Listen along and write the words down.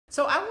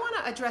So I want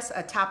to address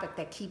a topic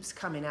that keeps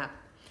coming up,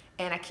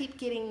 and I keep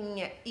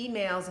getting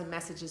emails and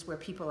messages where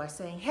people are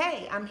saying,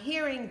 hey, I'm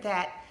hearing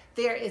that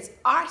there is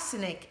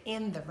arsenic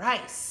in the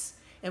rice,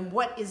 and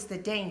what is the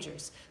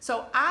dangers?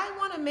 So I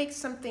want to make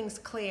some things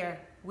clear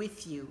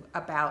with you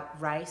about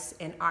rice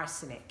and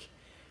arsenic.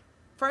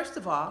 First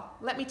of all,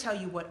 let me tell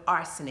you what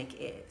arsenic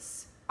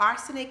is.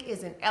 Arsenic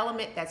is an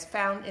element that's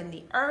found in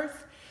the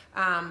earth.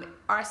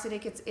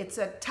 Arsenic, it's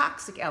a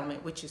toxic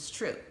element, which is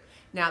true.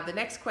 Now, the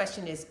next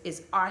question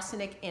is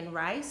arsenic in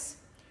rice?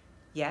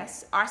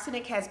 Yes,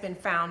 arsenic has been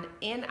found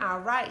in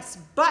our rice,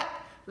 but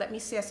let me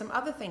share some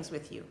other things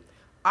with you.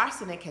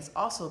 Arsenic has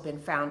also been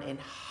found in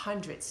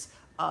hundreds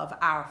of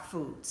our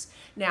foods.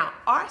 Now,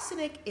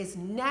 arsenic is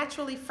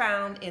naturally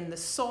found in the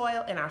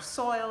soil, in our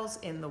soils,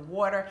 in the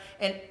water,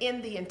 and in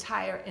the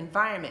entire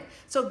environment.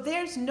 So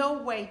there's no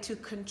way to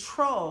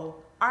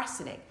control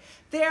arsenic.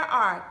 There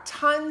are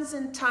tons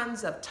and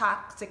tons of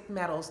toxic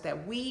metals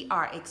that we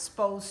are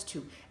exposed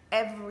to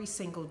every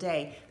single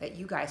day that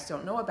you guys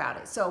don't know about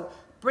it. So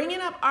bringing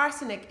up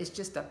arsenic is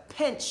just a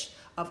pinch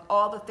of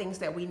all the things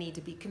that we need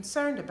to be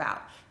concerned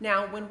about.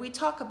 Now, when we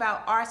talk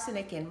about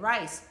arsenic in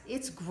rice,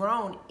 it's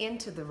grown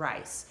into the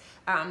rice.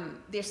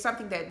 There's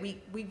something that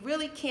we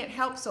really can't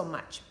help so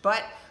much,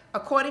 but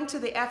according to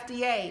the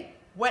FDA,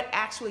 what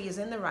actually is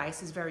in the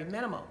rice is very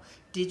minimal.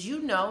 Did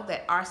you know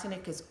that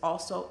arsenic is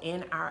also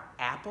in our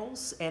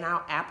apples and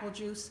our apple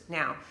juice?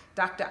 Now,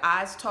 Dr.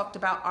 Oz talked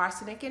about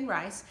arsenic in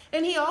rice,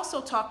 and he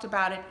also talked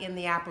about it in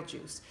the apple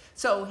juice.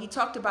 So he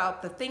talked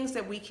about the things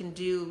that we can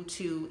do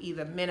to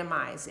either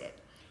minimize it.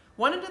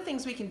 One of the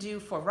things we can do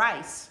for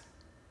rice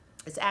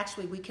is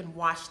actually we can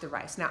wash the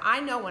rice. Now, I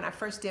know when I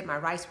first did my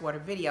rice water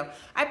video,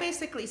 I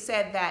basically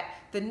said that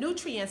the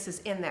nutrients is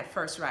in that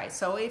first rice.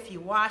 So if you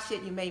wash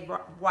it, you may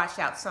wash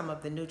out some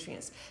of the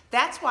nutrients.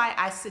 That's why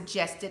I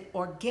suggested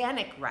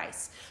organic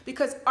rice,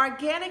 because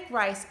organic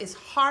rice is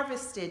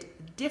harvested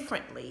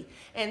differently.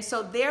 And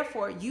so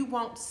therefore you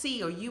won't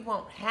see, or you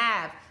won't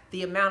have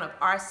the amount of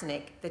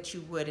arsenic that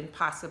you would in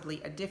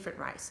possibly a different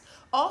rice.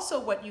 Also,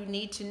 what you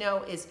need to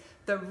know is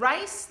the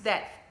rice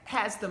that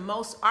has the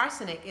most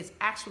arsenic is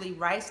actually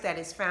rice that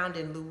is found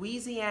in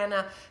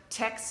Louisiana,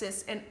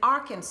 Texas, and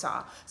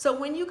Arkansas. So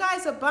when you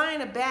guys are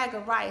buying a bag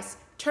of rice,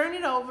 turn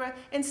it over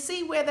and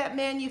see where that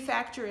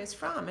manufacturer is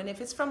from. And if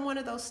it's from one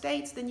of those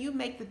states, then you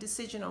make the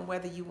decision on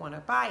whether you want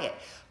to buy it.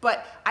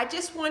 But I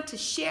just want to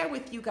share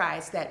with you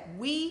guys that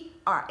we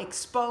are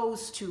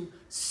exposed to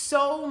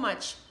so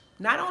much,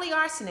 not only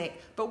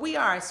arsenic, but we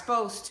are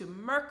exposed to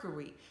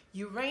mercury,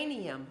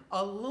 uranium,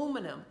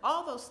 aluminum,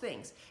 all those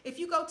things. If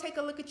you go take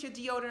a look at your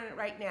deodorant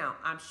right now,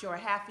 I'm sure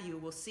half of you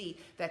will see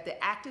that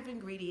the active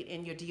ingredient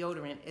in your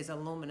deodorant is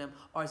aluminum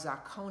or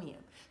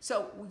zirconium.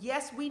 So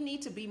yes, we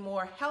need to be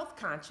more health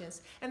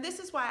conscious, and this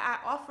is why I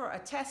offer a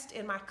test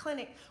in my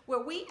clinic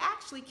where we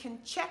actually can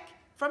check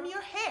from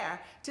your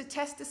hair to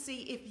test to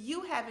see if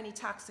you have any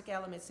toxic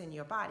elements in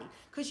your body,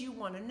 because you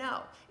want to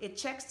know. It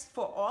checks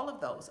for all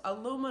of those: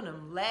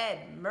 aluminum, lead,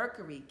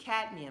 mercury,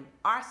 cadmium,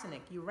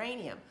 arsenic,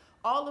 uranium,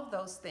 all of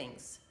those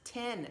things,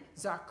 tin,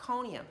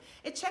 zirconium.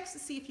 It checks to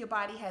see if your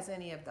body has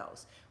any of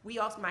those.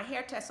 My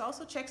hair test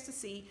also checks to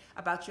see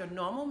about your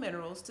normal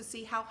minerals, to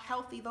see how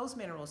healthy those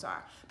minerals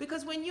are.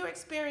 Because when you're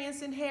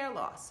experiencing hair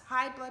loss,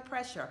 high blood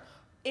pressure,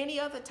 any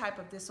other type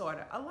of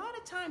disorder, a lot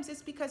of times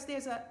it's because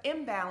there's an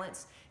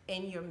imbalance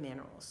in your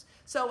minerals.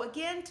 So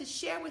again, to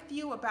share with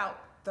you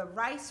about the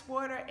rice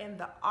water and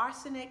the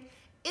arsenic,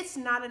 it's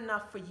not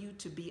enough for you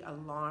to be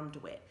alarmed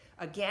with.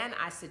 Again,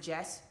 I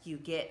suggest you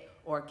get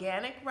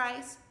organic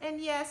rice,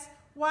 and yes,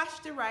 wash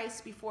the rice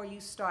before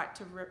you start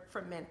to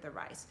ferment the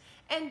rice.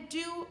 And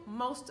do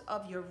most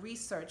of your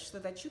research so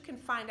that you can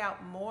find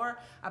out more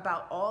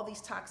about all these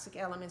toxic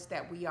elements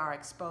that we are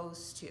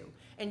exposed to.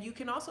 And you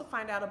can also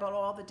find out about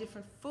all the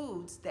different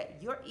foods that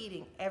you're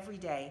eating every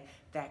day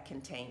that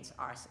contains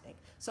arsenic.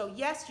 So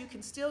yes, you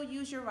can still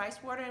use your rice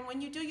water, and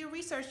when you do your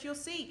research, you'll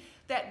see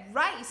that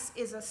rice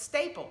is a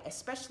staple,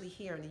 especially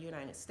here in the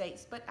United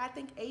States. But I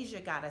think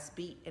Asia got us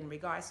beat in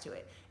regards to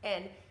it.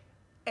 And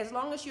as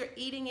long as you're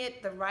eating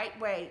it the right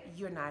way,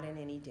 you're not in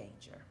any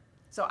danger.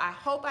 So I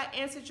hope I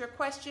answered your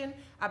question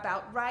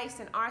about rice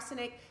and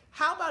arsenic.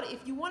 How about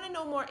if you want to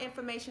know more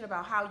information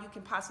about how you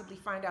can possibly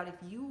find out if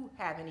you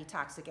have any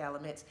toxic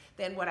elements,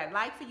 then what I'd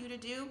like for you to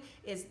do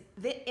is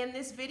in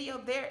this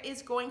video, there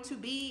is going to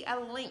be a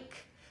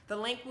link. The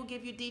link will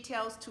give you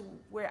details to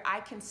where I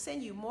can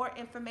send you more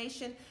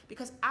information,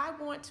 because I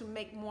want to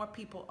make more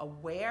people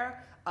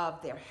aware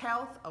of their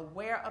health,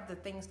 aware of the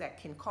things that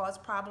can cause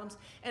problems,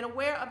 and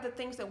aware of the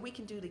things that we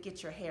can do to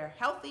get your hair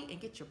healthy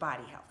and get your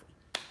body healthy.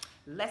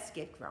 Let's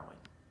get growing.